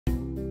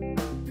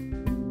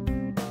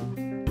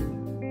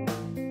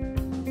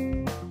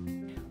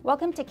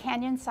Welcome to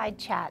Canyonside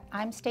Chat.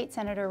 I'm State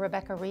Senator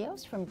Rebecca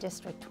Rios from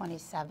District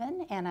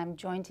 27, and I'm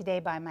joined today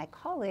by my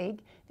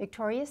colleague,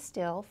 Victoria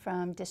Steele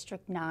from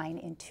District 9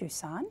 in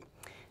Tucson.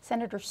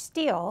 Senator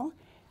Steele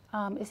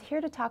is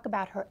here to talk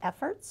about her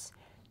efforts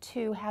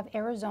to have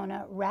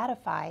Arizona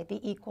ratify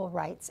the Equal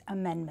Rights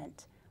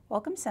Amendment.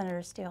 Welcome,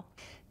 Senator Steele.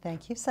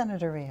 Thank you,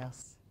 Senator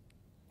Rios.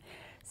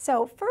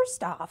 So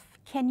first off,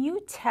 can you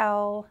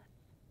tell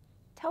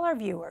our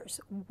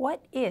viewers,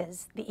 what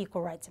is the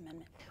Equal Rights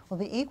Amendment? Well,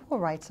 the Equal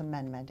Rights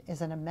Amendment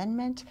is an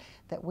amendment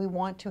that we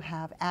want to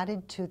have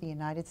added to the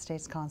United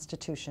States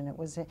Constitution. It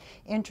was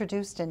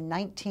introduced in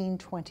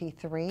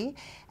 1923,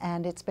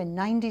 and it's been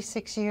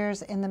 96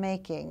 years in the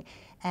making.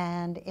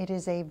 And it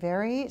is a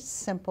very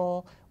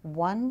simple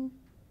one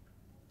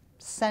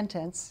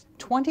sentence,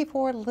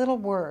 24 little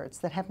words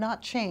that have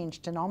not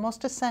changed in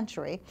almost a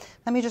century.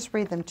 Let me just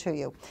read them to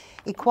you.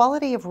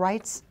 Equality of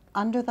rights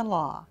under the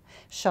law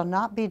shall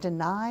not be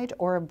denied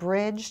or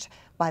abridged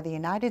by the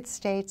United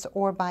States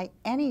or by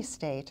any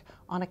state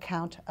on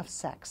account of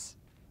sex.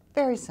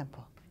 Very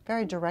simple,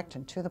 very direct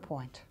and to the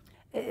point.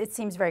 It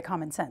seems very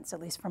common sense, at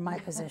least from my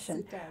position.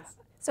 It does.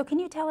 So can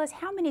you tell us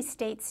how many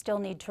states still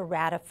need to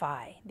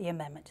ratify the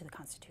amendment to the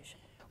Constitution?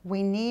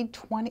 We need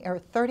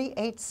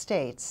 38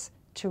 states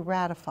to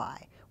ratify.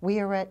 We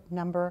are at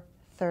number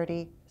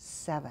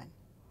 37.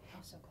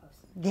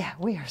 Yeah,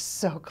 we are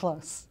so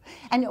close.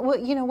 And well,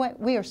 you know what?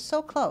 We are so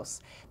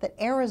close that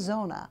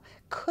Arizona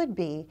could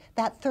be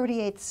that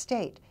 38th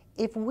state.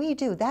 If we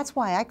do, that's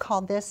why I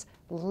call this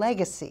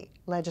legacy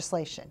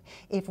legislation.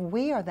 If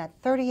we are that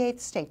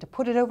 38th state, to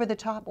put it over the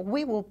top,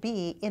 we will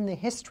be in the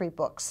history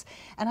books.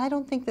 And I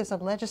don't think there's a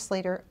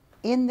legislator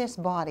in this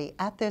body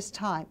at this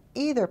time,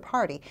 either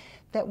party,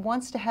 that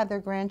wants to have their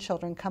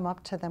grandchildren come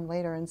up to them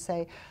later and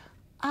say,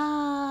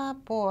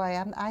 boy,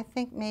 I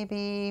think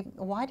maybe,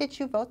 why did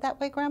you vote that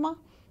way, Grandma?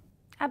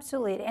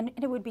 Absolutely, and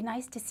it would be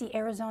nice to see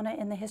Arizona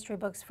in the history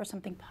books for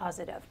something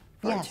positive,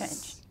 for a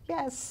change.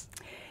 Yes.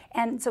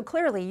 And so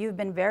clearly you've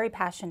been very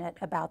passionate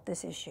about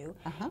this issue,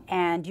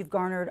 and you've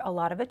garnered a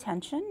lot of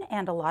attention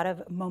and a lot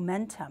of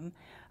momentum.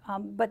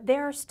 But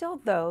there are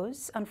still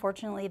those,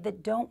 unfortunately,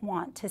 that don't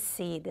want to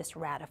see this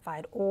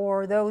ratified,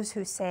 or those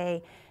who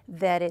say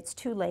that it's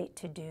too late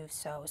to do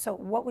so. So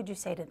what would you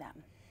say to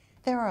them?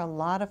 There are a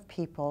lot of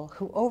people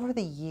who over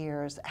the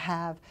years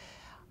have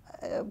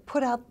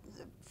put out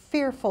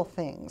fearful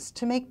things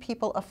to make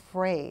people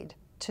afraid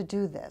to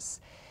do this.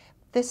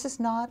 This is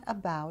not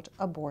about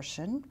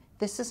abortion.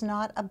 This is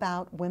not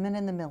about women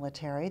in the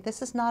military.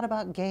 This is not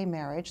about gay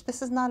marriage.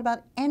 This is not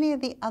about any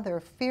of the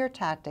other fear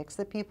tactics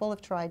that people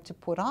have tried to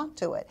put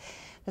onto it.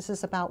 This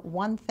is about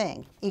one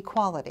thing,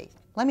 equality.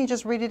 Let me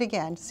just read it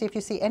again, see if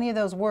you see any of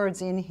those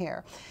words in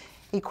here.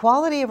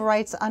 Equality of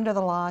rights under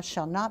the law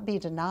shall not be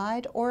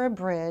denied or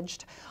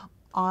abridged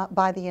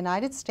by the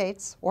United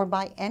States or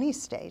by any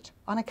state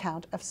on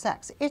account of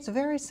sex. It's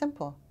very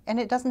simple, and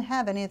it doesn't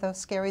have any of those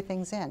scary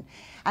things in.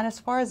 And as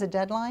far as a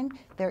deadline,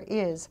 there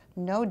is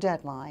no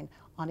deadline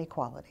on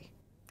equality.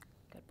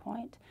 Good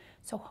point.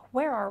 So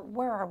where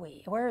are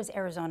we? Where is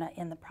Arizona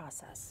in the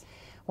process?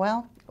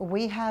 Well,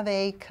 we have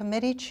a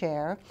committee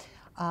chair,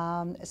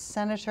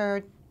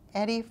 Senator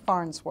Eddie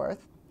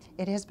Farnsworth.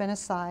 It has been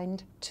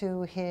assigned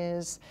to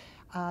his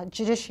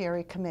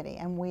Judiciary Committee,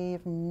 and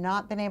we've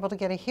not been able to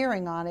get a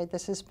hearing on it.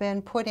 This has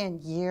been put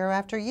in year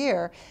after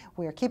year.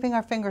 We are keeping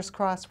our fingers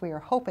crossed. We are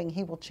hoping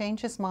he will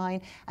change his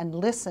mind and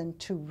listen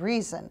to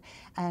reason.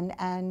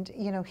 And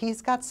you know,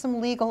 he's got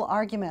some legal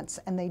arguments,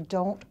 and they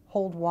don't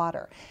hold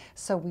water.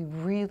 So we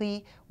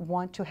really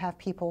want to have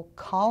people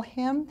call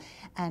him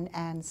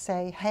and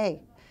say,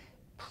 hey,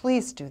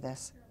 please do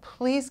this.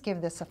 Please give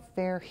this a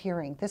fair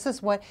hearing. This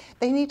is what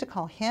they need to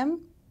call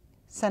him,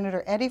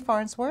 Senator Eddie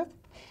Farnsworth,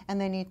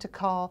 and they need to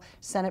call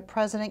Senate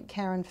President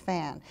Karen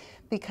Fann,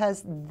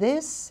 because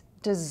this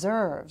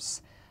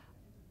deserves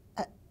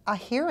a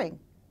hearing.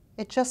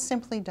 It just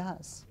simply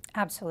does.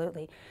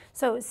 Absolutely.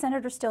 So,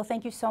 Senator Steele,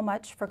 thank you so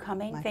much for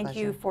coming. My thank pleasure.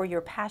 you for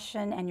your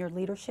passion and your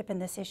leadership in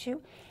this issue.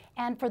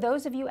 And for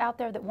those of you out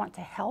there that want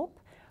to help,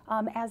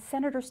 as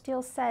Senator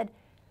Steele said,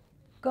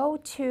 go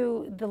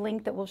to the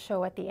link that we'll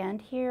show at the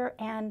end here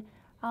and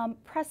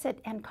press it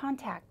and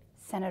contact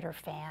Senator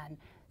Fann,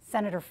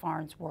 Senator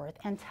Farnsworth,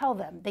 and tell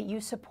them that you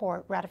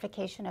support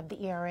ratification of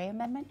the ERA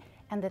amendment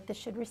and that this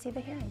should receive a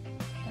hearing.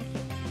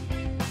 Thank you.